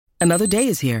Another day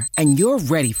is here, and you're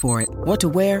ready for it. What to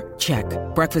wear? Check.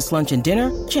 Breakfast, lunch, and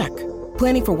dinner? Check.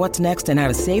 Planning for what's next and how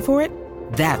to save for it?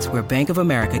 That's where Bank of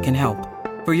America can help.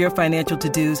 For your financial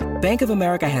to-dos, Bank of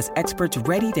America has experts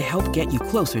ready to help get you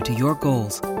closer to your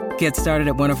goals. Get started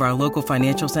at one of our local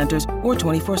financial centers or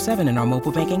 24/7 in our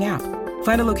mobile banking app.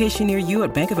 Find a location near you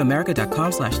at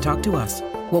bankofamerica.com/talktous.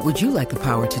 What would you like the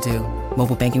power to do?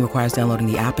 Mobile banking requires downloading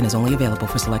the app and is only available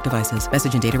for select devices.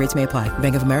 Message and data rates may apply.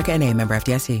 Bank of America N.A., member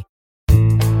FDIC.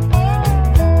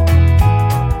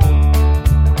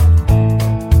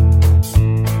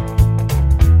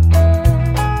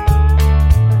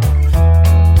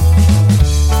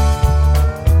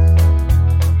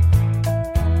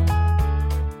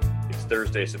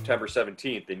 Thursday, September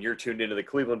 17th, and you're tuned into the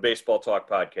Cleveland Baseball Talk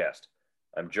podcast.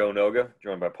 I'm Joe Noga,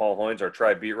 joined by Paul Hoynes, our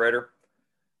Tribe beat writer.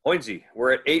 Hoynesy,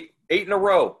 we're at eight in a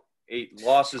row, 8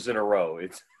 losses in a row.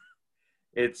 It's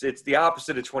the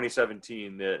opposite of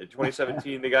 2017.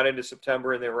 2017, they got into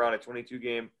September and they were on a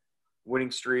 22-game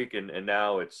winning streak, and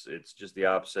now it's just the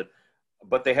opposite.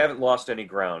 But they haven't lost any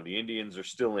ground. The Indians are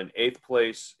still in 8th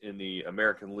place in the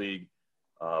American League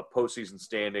postseason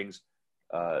standings.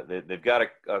 They've got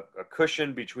a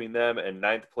cushion between them and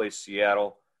 9th place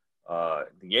Seattle. The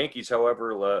Yankees,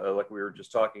 however, like we were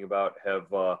just talking about,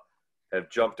 have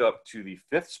jumped up to the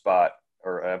 5th spot,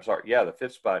 the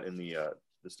 5th spot in the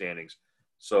standings.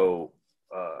 So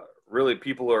really,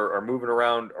 people are moving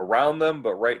around them,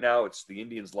 but right now it's the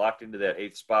Indians locked into that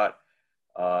 8th spot.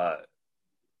 I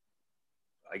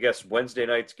guess Wednesday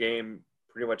night's game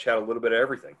pretty much had a little bit of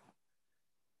everything.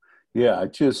 Yeah,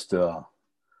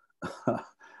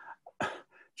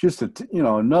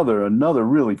 another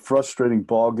really frustrating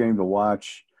ball game to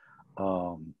watch.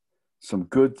 Some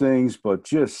good things, but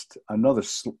just another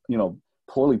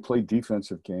poorly played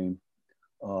defensive game.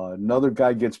 Another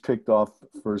guy gets picked off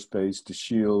first base,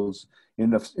 DeShields. In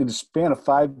the span of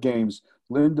 5 games,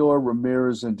 Lindor,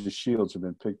 Ramirez, and DeShields have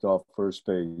been picked off first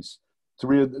base.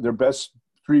 3 of their best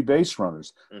 3 base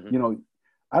runners. Mm-hmm.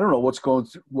 I don't know what's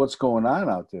going on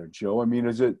out there, Joe. I mean,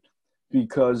 is it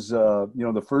because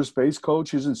the first base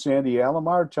coach isn't Sandy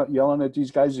Alomar yelling at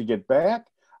these guys to get back?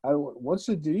 What's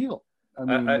the deal? I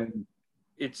mean,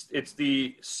 it's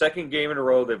the second game in a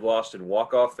row they've lost in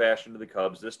walk-off fashion to the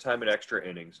Cubs. This time in extra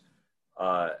innings.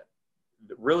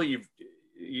 Really,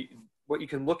 what you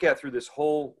can look at through this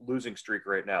whole losing streak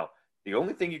right now, the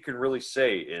only thing you can really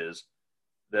say is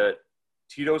that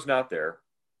Tito's not there,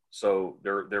 so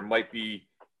there might be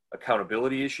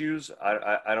accountability issues.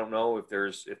 I don't know if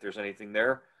there's anything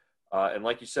there. And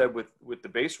like you said, with the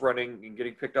base running and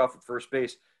getting picked off at first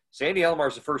base, Sandy Alomar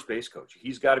is the first base coach.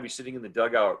 He's got to be sitting in the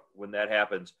dugout when that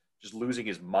happens, just losing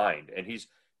his mind. And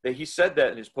he said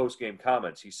that in his post-game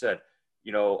comments. He said,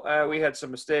 we had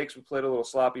some mistakes, we played a little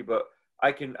sloppy, but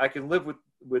I can live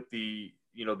with the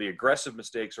the aggressive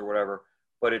mistakes or whatever.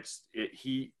 But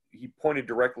he pointed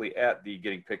directly at the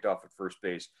getting picked off at first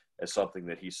base as something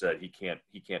that he said he can't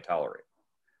tolerate.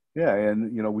 Yeah,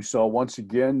 and we saw once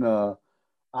again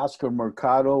Oscar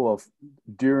Mercado of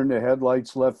deer in the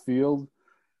headlights left field.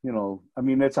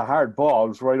 It's a hard ball. It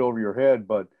was right over your head,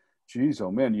 but geez, oh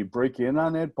man, you break in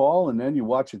on that ball and then you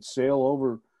watch it sail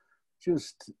over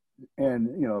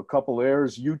a couple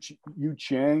errors. Yu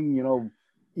Chang,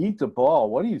 eat the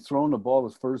ball. What are you throwing the ball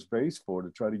to first base for,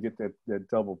 to try to get that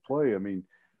double play? I mean,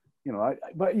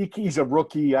 but he's a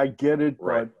rookie. I get it,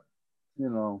 right.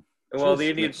 But Well, the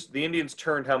Indians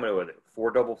turned how many?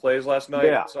 4 double plays last night?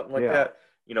 Yeah, something like that.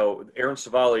 Aaron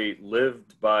Savali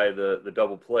lived by the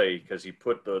double play because he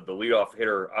put the leadoff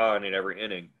hitter on in every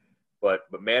inning, but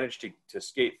managed to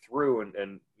skate through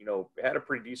and had a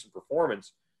pretty decent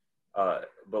performance.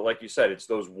 But like you said, it's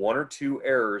those 1 or 2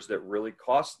 errors that really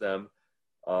cost them.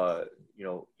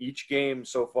 Each game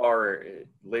so far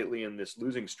lately in this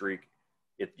losing streak,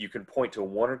 you can point to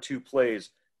 1 or 2 plays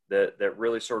that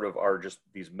really sort of are just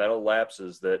these mental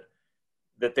lapses that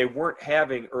they weren't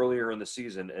having earlier in the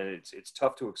season, and it's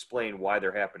tough to explain why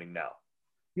they're happening now.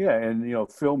 Yeah, and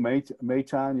Phil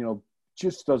Maton,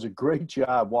 just does a great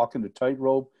job walking the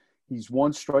tightrope. He's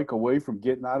 1 strike away from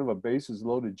getting out of a bases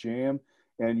loaded jam,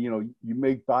 and you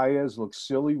make Baez look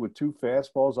silly with 2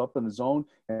 fastballs up in the zone,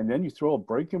 and then you throw a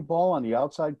breaking ball on the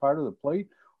outside part of the plate.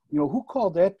 Who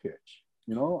called that pitch?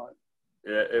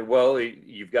 Well,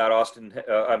 you've got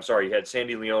you had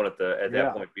Sandy Leon at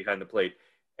that point behind the plate.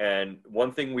 And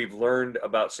one thing we've learned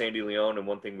about Sandy Leon and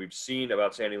one thing we've seen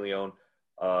about Sandy Leon,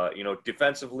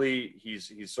 defensively,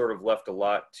 he's sort of left a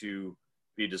lot to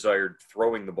be desired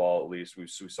throwing the ball, at least. We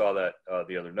saw that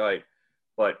the other night.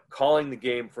 But calling the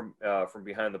game from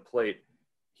behind the plate,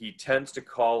 he tends to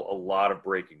call a lot of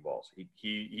breaking balls.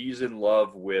 He's in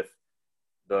love with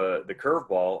the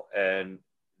curveball, and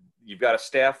you've got a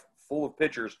staff full of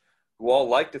pitchers who all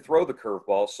like to throw the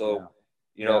curveball. So,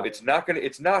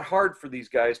 it's not hard for these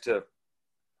guys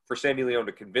for Sandy Leon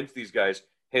to convince these guys,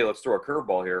 hey, let's throw a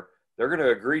curveball here. They're going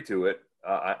to agree to it.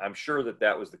 I'm sure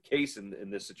that was the case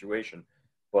in this situation.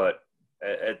 But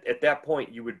at that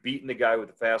point, you would beaten the guy with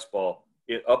the fastball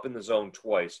up in the zone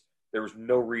twice. There was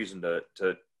no reason to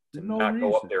not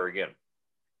go up there again.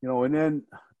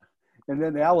 And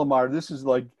then Alomar, this is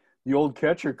like the old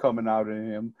catcher coming out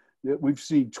in him. We've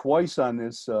seen twice on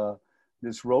this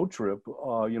road trip.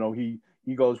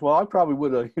 He goes, well, I probably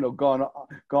would have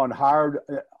gone hard,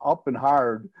 up and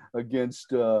hard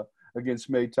against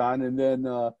Maton, and then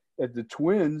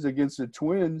against the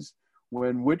Twins,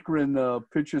 when Whitgren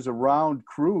pitches around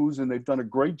Cruz, and they've done a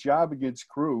great job against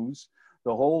Cruz.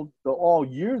 All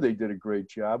year they did a great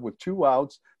job with 2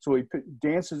 outs. So he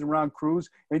dances around Cruz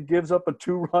and gives up a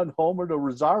 2-run homer to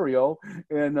Rosario.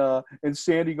 And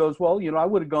Sandy goes, well, I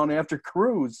would have gone after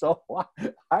Cruz. So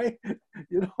I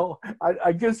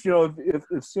guess,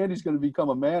 if Sandy's going to become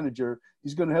a manager,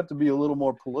 he's going to have to be a little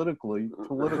more politically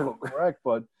correct.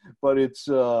 But it's,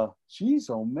 geez,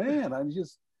 oh man, I'm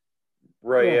just.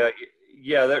 Right.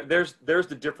 Yeah. There's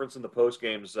the difference in the post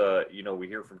games. We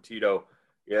hear from Tito.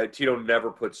 Yeah, Tito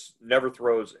never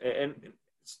throws, and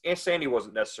Sandy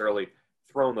wasn't necessarily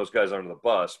throwing those guys under the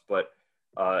bus, but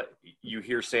you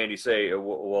hear Sandy say,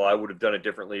 well, I would have done it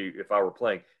differently if I were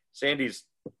playing. Sandy's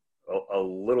a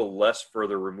little less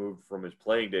further removed from his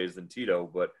playing days than Tito,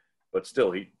 but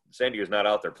still, Sandy is not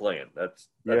out there playing. That's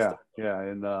and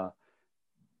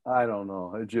I don't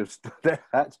know. It just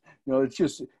it's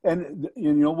just, and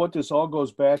what this all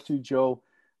goes back to, Joe,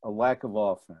 a lack of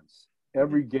offense.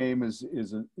 Every game is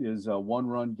a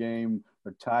 1-run game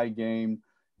or tie game.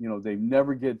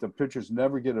 The pitchers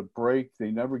never get a break.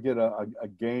 They never get a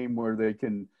game where they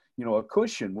can, a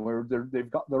cushion where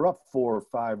they're up 4 or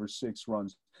 5 or 6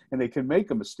 runs, and they can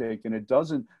make a mistake and it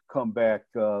doesn't come back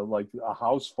like a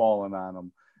house falling on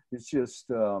them. It's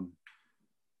just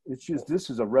this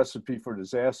is a recipe for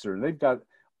disaster. And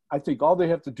I think all they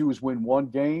have to do is win one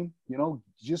game.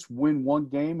 Just win one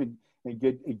game and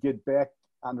get back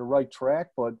on the right track.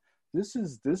 But this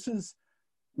is building.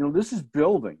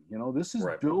 This is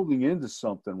right. Building into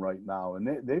something right now, and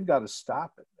they've got to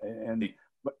stop it.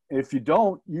 But if you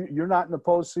don't, you're not in the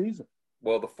postseason.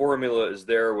 Well, the formula is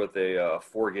there with a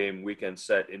 4-game weekend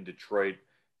set in Detroit.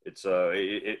 It's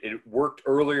it worked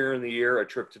earlier in the year. A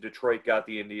trip to Detroit got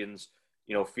the Indians,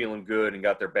 feeling good and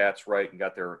got their bats right and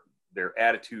got their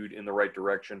attitude in the right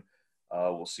direction.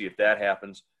 We'll see if that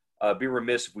happens. Be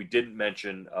remiss if we didn't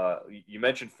mention, you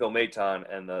mentioned Phil Maton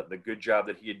and the good job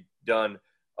that he had done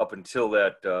up until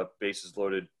that bases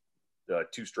loaded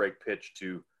 2-strike pitch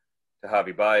to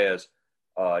Javi Baez.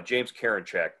 James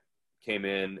Karinchak came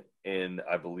in,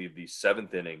 I believe, the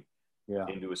 7th inning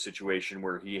into a situation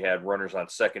where he had runners on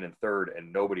second and third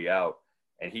and nobody out.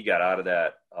 And he got out of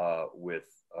that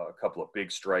with a couple of big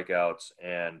strikeouts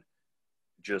and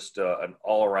just an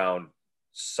all-around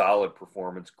solid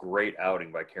performance. Great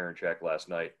outing by Karinchak last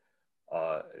night.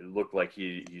 It looked like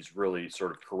he's really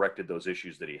sort of corrected those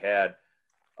issues that he had,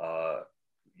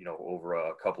 over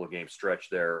a couple of game stretch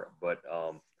there. But,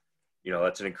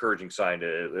 that's an encouraging sign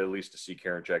at least to see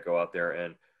Karinchak go out there.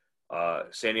 And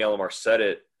Sandy Alomar said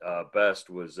it best,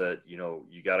 was that,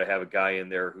 you got to have a guy in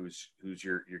there who's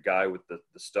your guy with the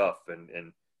stuff.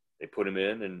 And they put him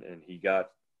in and he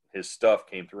got his stuff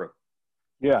came through.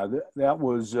 Yeah, that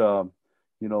was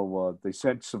they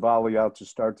sent Savali out to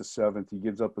start the 7th. He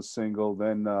gives up a single.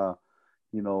 Then, the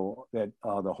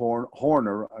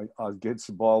Horner gets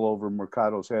the ball over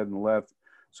Mercado's head and left.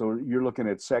 So you're looking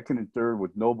at second and third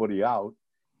with nobody out,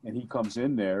 and he comes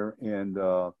in there and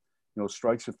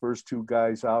strikes the first 2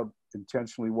 guys out,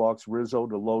 intentionally walks Rizzo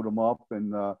to load him up,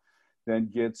 and then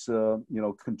gets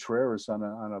Contreras on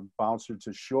a bouncer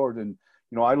to short. And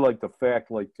I like the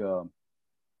fact, like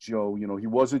Joe, he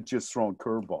wasn't just throwing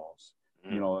curveballs.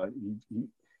 He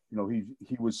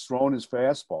was throwing his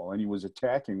fastball and he was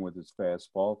attacking with his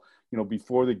fastball.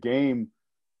 Before the game,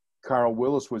 Carl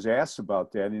Willis was asked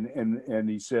about that, and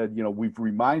he said, we've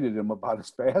reminded him about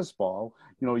his fastball.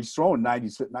 He's throwing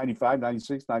 95,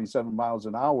 96, 97 miles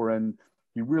an hour, and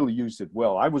he really used it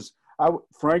well. I was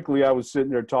sitting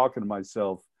there talking to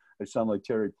myself. I sound like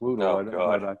Terry Pluto. Oh,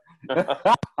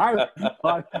 God.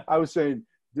 I was saying,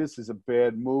 this is a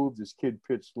bad move. This kid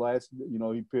pitched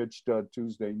he pitched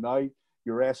Tuesday night.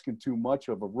 You're asking too much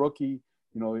of a rookie.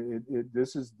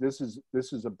 This is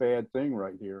a bad thing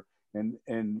right here. And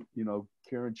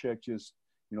Karinchak just,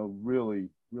 really,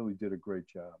 really did a great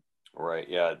job. Right.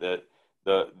 Yeah.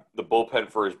 the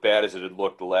bullpen, for as bad as it had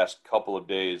looked the last couple of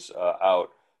days out,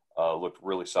 looked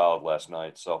really solid last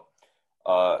night. So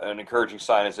an encouraging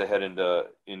sign as they head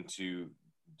into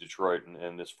Detroit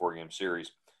and this 4-game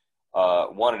series.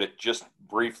 Wanted to just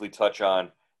briefly touch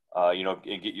on, and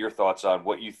get your thoughts on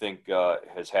what you think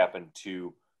has happened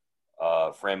to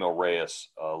Franmil Reyes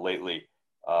lately.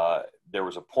 There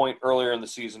was a point earlier in the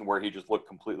season where he just looked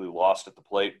completely lost at the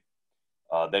plate.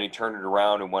 Then he turned it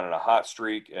around and went on a hot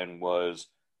streak and was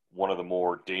one of the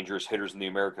more dangerous hitters in the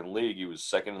American League. He was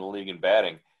second in the league in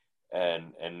batting,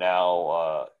 and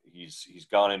now he's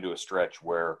gone into a stretch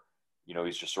where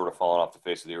he's just sort of fallen off the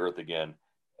face of the earth again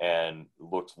and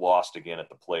looks lost again at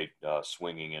the plate,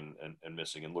 swinging and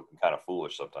missing and looking kind of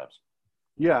foolish sometimes.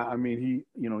 Yeah, I mean, he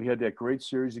had that great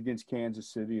series against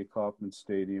Kansas City at Kauffman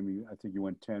Stadium. I think he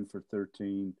went 10 for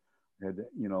 13,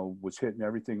 was hitting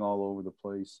everything all over the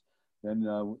place. Then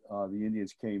the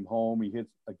Indians came home. He hit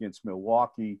against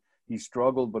Milwaukee. He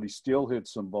struggled, but he still hit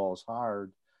some balls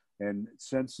hard. And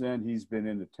since then, he's been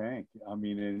in the tank. I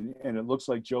mean, and it looks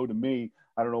like, Joe, to me,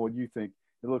 I don't know what you think,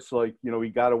 it looks like, he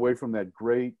got away from that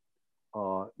great,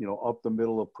 up the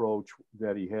middle approach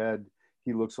that he had.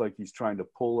 He looks like he's trying to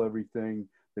pull everything,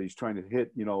 that he's trying to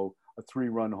hit, a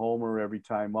 3-run homer every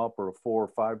time up or a 4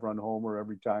 or 5-run homer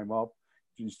every time up.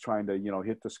 He's trying to,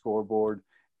 hit the scoreboard.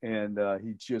 And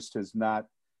he just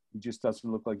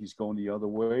doesn't look like he's going the other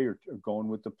way or going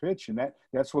with the pitch. And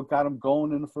that's what got him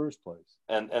going in the first place.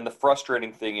 And the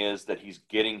frustrating thing is that he's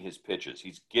getting his pitches.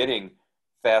 He's getting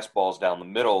fastballs down the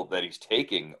middle that he's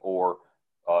taking or,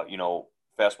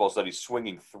 fastballs that he's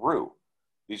swinging through.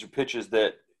 These are pitches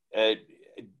that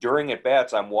during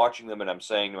at-bats, I'm watching them and I'm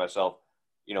saying to myself,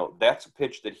 that's a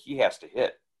pitch that he has to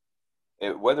hit.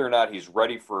 Whether or not he's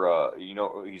ready for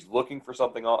he's looking for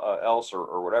something else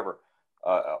or whatever,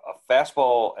 a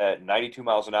fastball at 92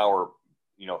 miles an hour,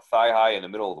 thigh high in the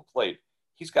middle of the plate,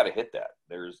 he's got to hit that.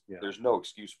 There's no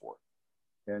excuse for it.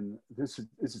 And this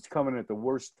is coming at the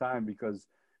worst time because,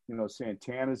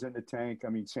 Santana's in the tank. I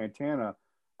mean, Santana,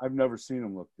 I've never seen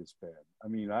him look this bad. I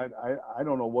mean, I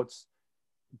don't know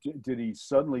did he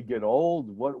suddenly get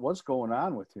old? What's going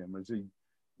on with him? Is he?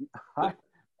 The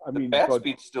bat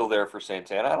speed's still there for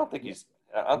Santana. I don't think he's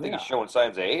showing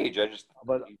signs of age.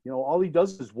 But all he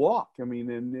does is walk. I mean,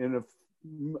 and if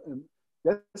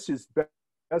that's his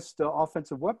best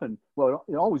offensive weapon. Well,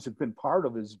 it always has been part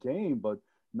of his game, but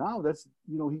now that's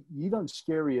he doesn't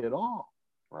scare you at all.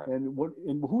 Right. And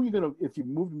who are you gonna, if you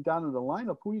move him down to the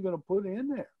lineup, who are you gonna put in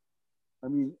there? I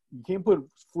mean, you can't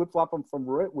flip flop them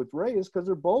with Reyes because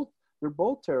they're both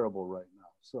terrible right now.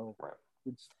 So right.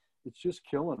 It's just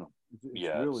killing them.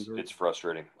 It's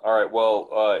frustrating. All right,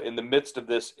 well, in the midst of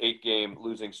this 8-game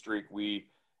losing streak, we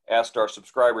asked our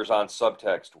subscribers on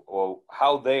Subtext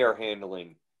how they are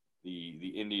handling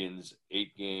the Indians'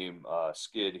 8-game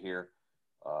skid here.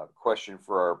 Question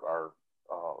for our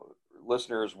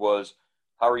listeners was,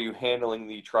 how are you handling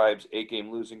the Tribe's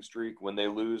 8-game losing streak? When they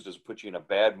lose, does it put you in a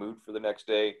bad mood for the next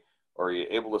day? Or are you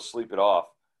able to sleep it off?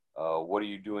 What are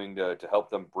you doing to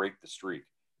help them break the streak?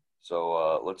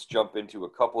 So let's jump into a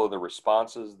couple of the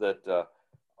responses that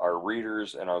our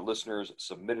readers and our listeners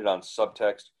submitted on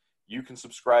Subtext. You can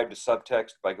subscribe to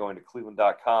Subtext by going to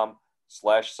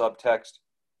cleveland.com/subtext.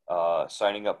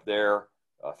 Signing up there,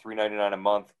 $3.99 a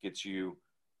month gets you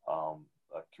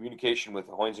communication with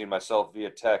Hoynesy and myself via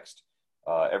text.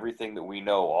 Everything that we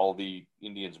know, all the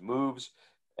Indians' moves,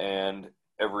 and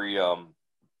every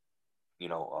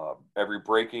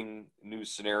breaking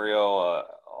news scenario,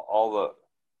 all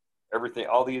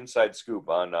the inside scoop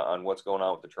on what's going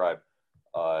on with the Tribe,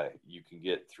 you can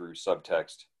get through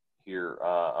Subtext here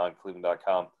on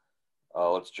Cleveland.com.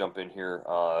 Let's jump in here.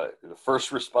 The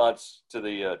first response to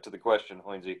the question,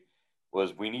 Hoynesy,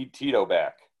 was, "We need Tito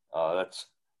back." That's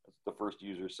the first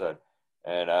user said,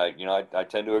 and I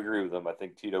tend to agree with them. I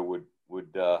think Tito would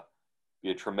be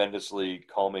a tremendously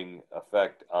calming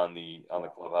effect on the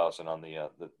clubhouse and on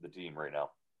the team right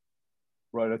now.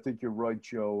 Right. I think you're right,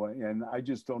 Joe. And I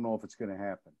just don't know if it's going to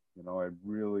happen.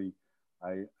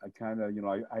 I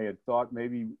had thought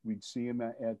maybe we'd see him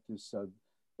at this,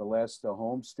 the last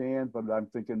homestand, but I'm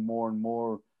thinking more and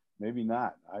more, maybe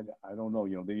not. I don't know.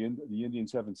 The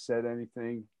Indians haven't said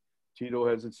anything. Tito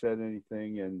hasn't said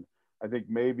anything. And I think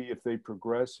maybe if they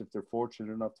progress, if they're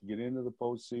fortunate enough to get into the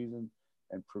postseason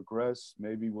and progress,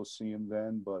 maybe we'll see him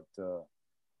then. But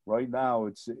right now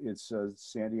it's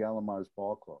Sandy Alomar's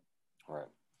ball club. Right.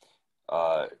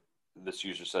 This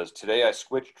user says, "Today I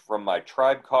switched from my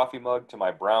Tribe coffee mug to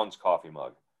my Browns coffee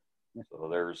mug." So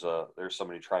there's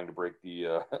somebody trying to break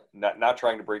the not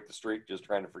trying to break the streak, just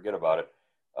trying to forget about it.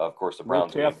 Of course, the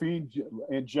Browns. Caffeine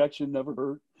injection never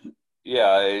hurt.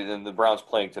 Yeah, and the Browns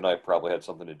playing tonight probably had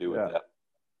something to do with that.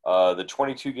 The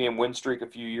 22-game win streak a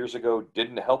few years ago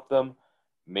didn't help them.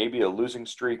 Maybe a losing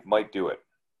streak might do it.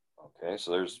 Okay,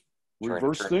 so there's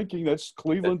reverse thinking. That's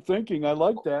Cleveland thinking. I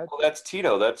like that. Well, that's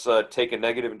Tito. That's take a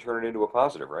negative and turn it into a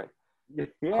positive, right?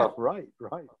 Yeah, right.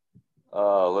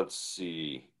 Let's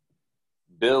see.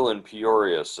 Bill in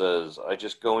Peoria says, I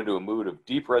just go into a mood of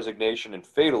deep resignation and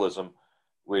fatalism,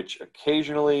 which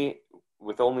occasionally,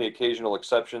 with only occasional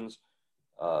exceptions,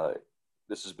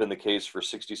 this has been the case for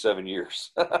 67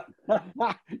 years.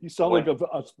 You sound like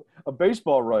a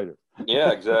baseball writer.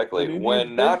 Yeah, exactly.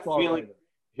 When not feeling,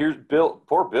 here's Bill,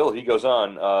 poor Bill, he goes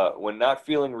on, when not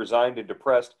feeling resigned and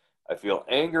depressed, I feel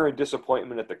anger and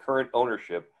disappointment at the current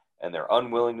ownership and their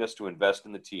unwillingness to invest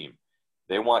in the team.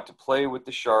 They want to play with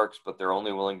the Sharks, but they're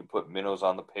only willing to put minnows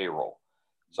on the payroll.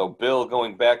 So Bill,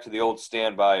 going back to the old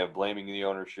standby of blaming the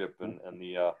ownership and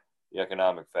the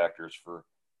economic factors for,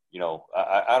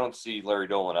 I don't see Larry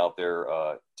Dolan out there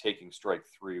taking strike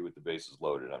 3 with the bases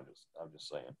loaded. I'm just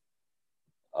saying.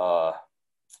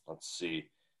 Let's see.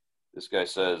 This guy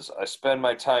says, I spend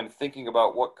my time thinking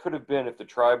about what could have been if the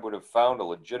Tribe would have found a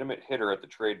legitimate hitter at the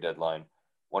trade deadline,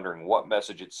 wondering what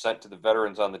message it sent to the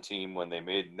veterans on the team when they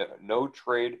made no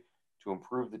trade to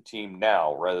improve the team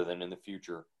now rather than in the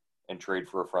future and trade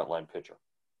for a frontline pitcher.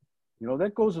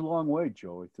 That goes a long way,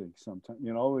 Joe, I think sometimes,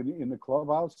 in the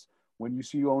clubhouse, when you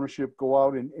see ownership go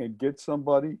out and get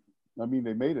somebody, I mean,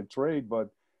 they made a trade, but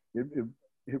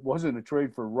it wasn't a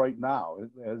trade for right now,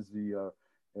 as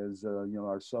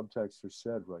our subtexter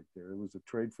said right there. It was a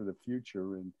trade for the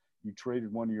future, and you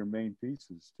traded one of your main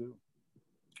pieces too.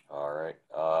 All right.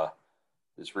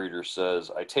 This reader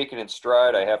says, I take it in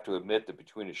stride. I have to admit that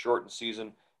between a shortened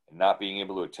season and not being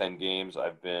able to attend games,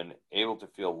 I've been able to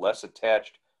feel less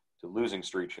attached to losing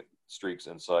streaks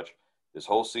and such. This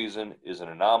whole season is an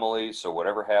anomaly, so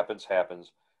whatever happens,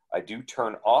 happens. I do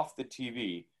turn off the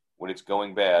TV when it's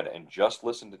going bad and just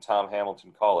listen to Tom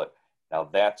Hamilton call it. Now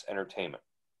that's entertainment.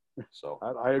 So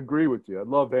I agree with you. I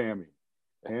love Hammy.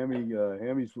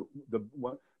 Hammy's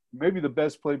maybe the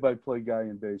best play-by-play guy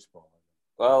in baseball.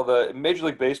 Well, the Major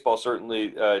League Baseball certainly,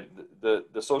 the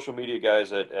social media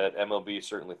guys at MLB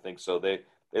certainly think so. They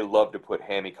love to put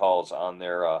Hammy calls on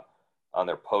their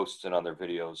posts and on their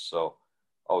videos. So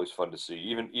always fun to see,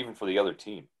 even for the other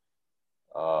team.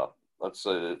 Let's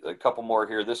a couple more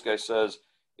here. This guy says,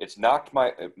 it's knocked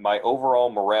my overall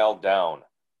morale down.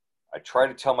 I try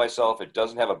to tell myself it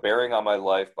doesn't have a bearing on my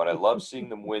life, but I love seeing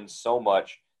them win so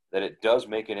much that it does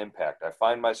make an impact. I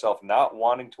find myself not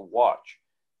wanting to watch.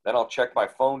 Then I'll check my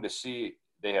phone to see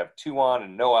they have 2 on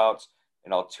and no outs,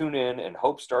 and I'll tune in and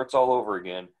hope starts all over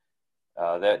again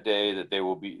that day that they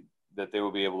will be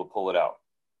able to pull it out.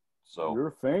 So you're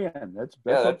a fan. That's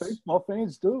what baseball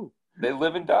fans do. They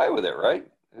live and die with it, right?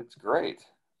 It's great.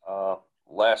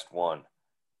 Last one.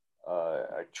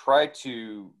 I try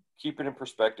to keep it in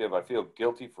perspective. I feel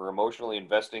guilty for emotionally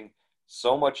investing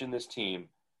so much in this team,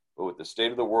 but with the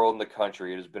state of the world and the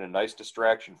country, it has been a nice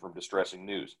distraction from distressing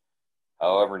news.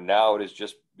 However, now it has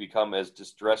just become as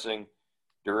distressing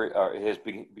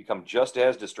become just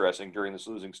as distressing during this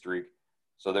losing streak.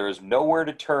 So there is nowhere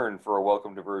to turn for a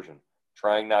welcome diversion.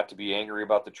 Trying not to be angry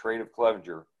about the trade of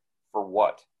Clevenger. For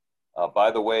what?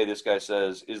 By the way, this guy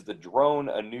says, is the drone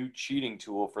a new cheating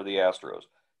tool for the Astros?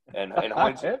 And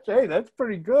hey, that's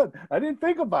pretty good. I didn't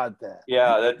think about that.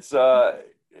 Yeah, that's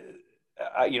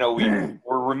we're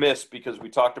remiss because we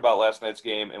talked about last night's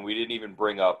game and we didn't even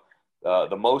bring up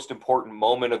the most important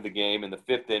moment of the game in the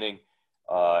 5th inning.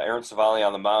 Aaron Savali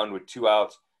on the mound with 2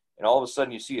 outs, and all of a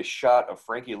sudden you see a shot of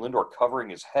Frankie Lindor covering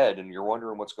his head, and you're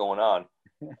wondering what's going on.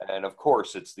 And of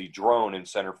course, it's the drone in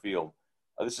center field.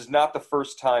 This is not the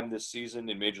first time this season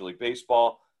in Major League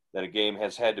Baseball that a game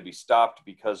has had to be stopped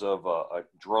because of a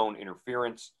drone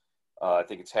interference. I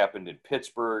think it's happened in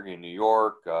Pittsburgh, in New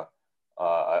York.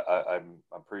 I'm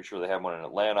pretty sure they have one in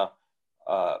Atlanta.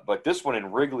 But this one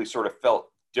in Wrigley sort of felt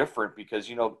different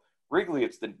because, Wrigley,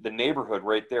 it's the neighborhood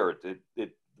right there. The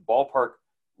ballpark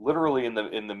literally in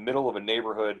the middle of a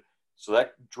neighborhood. So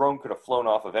that drone could have flown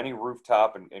off of any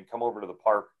rooftop and come over to the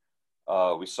park.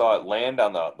 We saw it land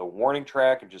on the warning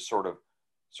track and just sort of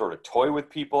toy with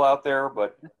people out there.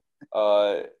 But,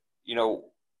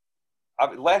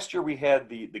 last year we had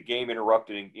the game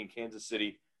interrupted in Kansas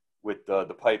City with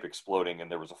the pipe exploding and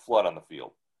there was a flood on the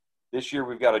field. This year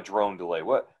we've got a drone delay.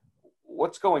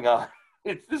 What's going on?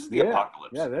 This is the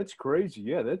apocalypse. Yeah, that's crazy.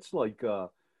 Yeah, that's like that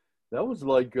was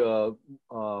like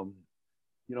and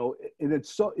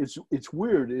it's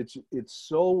weird. It's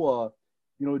so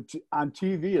on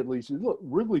TV at least. Look,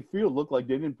 Wrigley Field looked like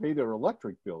they didn't pay their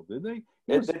electric bill, did they?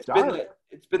 It's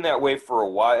been that way for a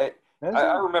while.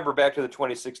 I remember back to the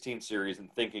 2016 series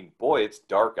and thinking, boy, it's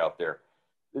dark out there.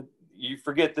 You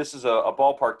forget this is a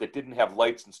ballpark that didn't have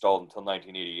lights installed until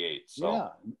 1988. So. Yeah,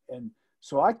 and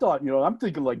so I thought, I'm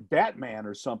thinking like Batman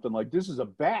or something, like this is a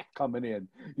bat coming in.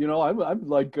 I'm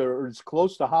like, it's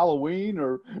close to Halloween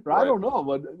or I don't know,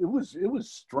 but it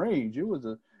was strange. It was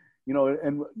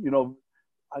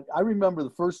I remember the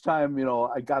first time,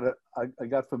 I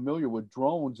got familiar with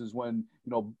drones is when,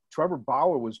 Trevor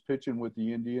Bauer was pitching with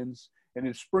the Indians, and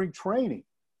in spring training,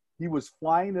 he was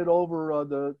flying it over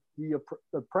the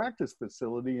practice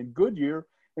facility in Goodyear,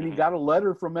 and he got a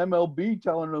letter from MLB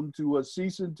telling him to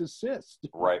cease and desist.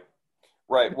 Right.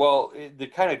 Well, the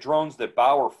kind of drones that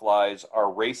Bauer flies are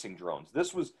racing drones.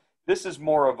 This is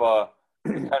more of a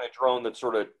kind of drone that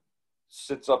sort of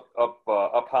sits up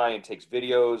high and takes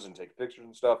videos and takes pictures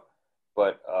and stuff.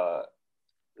 But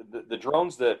the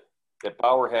drones that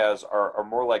Bauer has are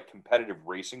more like competitive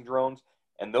racing drones,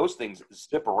 and those things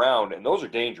zip around, and those are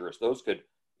dangerous. Those could,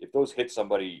 if those hit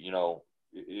somebody,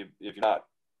 if you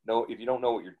don't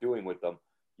know what you're doing with them,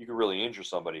 you could really injure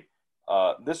somebody.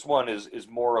 This one is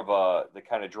more of the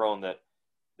kind of drone that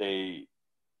they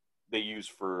use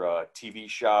for TV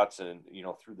shots and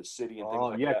through the city and things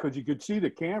like that. Oh yeah, because you could see the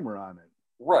camera on it.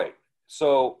 Right.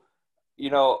 So,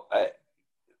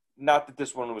 not that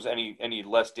this one was any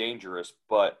less dangerous,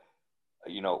 but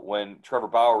when Trevor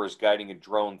Bauer is guiding a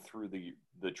drone through the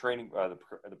training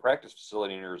the practice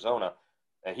facility in Arizona,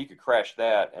 he could crash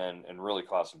that and really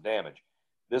cause some damage.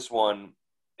 This one,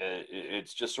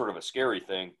 it's just sort of a scary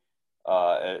thing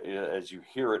as you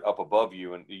hear it up above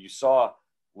you, and you saw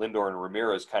Lindor and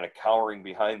Ramirez kind of cowering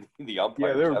behind the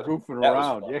umpires. Yeah, they were goofing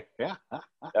around. Yeah,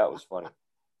 that was funny.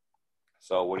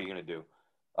 So what are you going to do?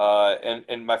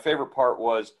 And my favorite part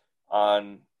was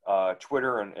on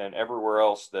Twitter and everywhere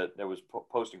else that was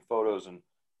posting photos and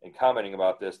commenting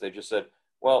about this. They just said,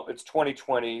 well, it's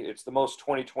 2020. It's the most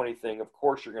 2020 thing. Of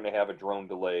course you're going to have a drone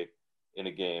delay in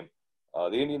a game.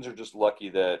 The Indians are just lucky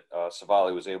that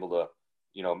Civale was able to,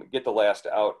 get the last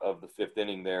out of the fifth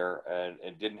inning there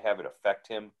and didn't have it affect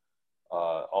him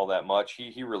all that much.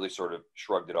 He really sort of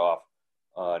shrugged it off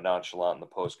nonchalant in the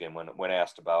postgame when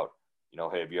asked about,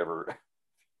 hey, have you ever?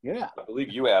 Yeah, I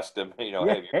believe you asked him. Have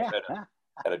you ever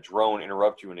had a drone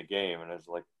interrupt you in a game? And it's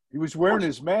like he was wearing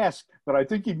his mask, but I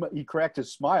think he cracked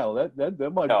his smile. That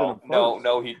might have been a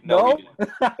first. He didn't.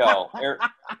 No.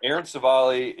 Aaron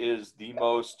Civale is the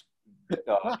most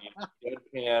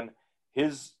deadpan.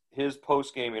 His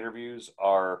post game interviews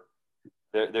are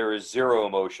there is zero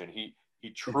emotion. He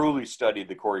truly studied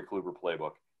the Corey Kluber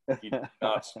playbook. He did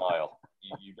not smile.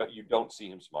 You don't see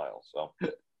him smile. So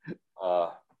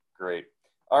great.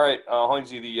 All right,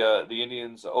 Hoinsey, the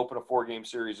Indians open a 4-game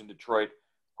series in Detroit,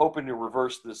 hoping to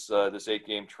reverse this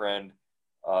 8-game trend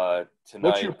tonight.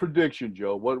 What's your prediction,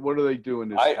 Joe? What are they doing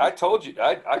this? I told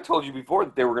you before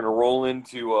that they were going to roll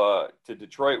into to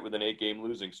Detroit with an 8-game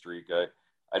losing streak.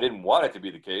 I didn't want it to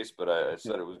be the case, but I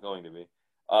said it was going to be.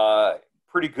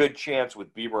 Pretty good chance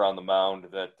with Bieber on the mound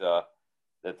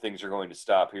that things are going to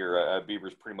stop here.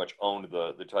 Bieber's pretty much owned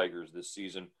the Tigers this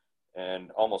season,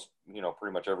 and almost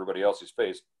pretty much everybody else he's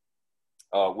faced.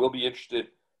 We'll be interested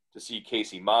to see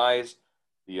Casey Mize,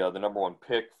 the number 1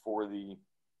 pick for the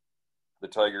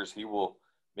Tigers. He will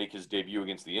make his debut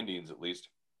against the Indians at least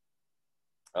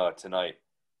tonight,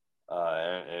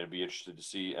 and be interested to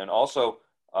see. And also,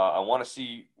 I want to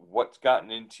see what's gotten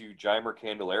into Jeimer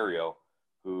Candelario,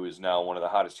 who is now one of the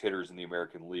hottest hitters in the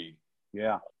American League.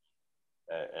 Yeah,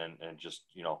 and just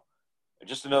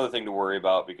just another thing to worry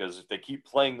about, because if they keep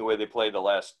playing the way they played the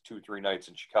last 2-3 nights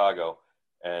in Chicago,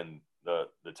 and the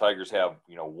Tigers have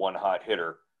one hot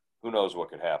hitter, who knows what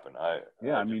could happen. I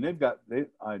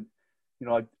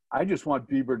just want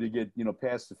Bieber to get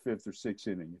past the 5th or 6th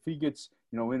inning. If he gets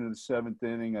into the 7th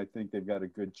inning, I think they've got a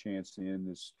good chance to end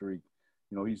this streak.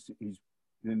 He's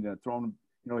been thrown.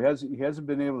 He hasn't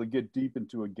been able to get deep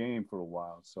into a game for a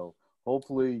while. So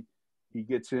hopefully he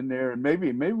gets in there, and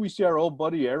maybe we see our old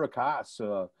buddy Eric Haas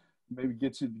maybe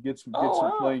get some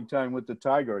playing time with the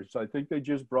Tigers. So I think they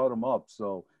just brought him up,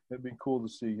 so it'd be cool to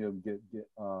see him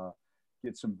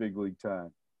get some big league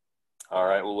time. All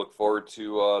right, we'll look forward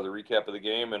to the recap of the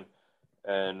game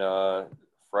and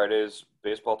Friday's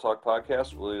Baseball Talk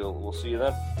podcast. We'll see you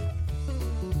then.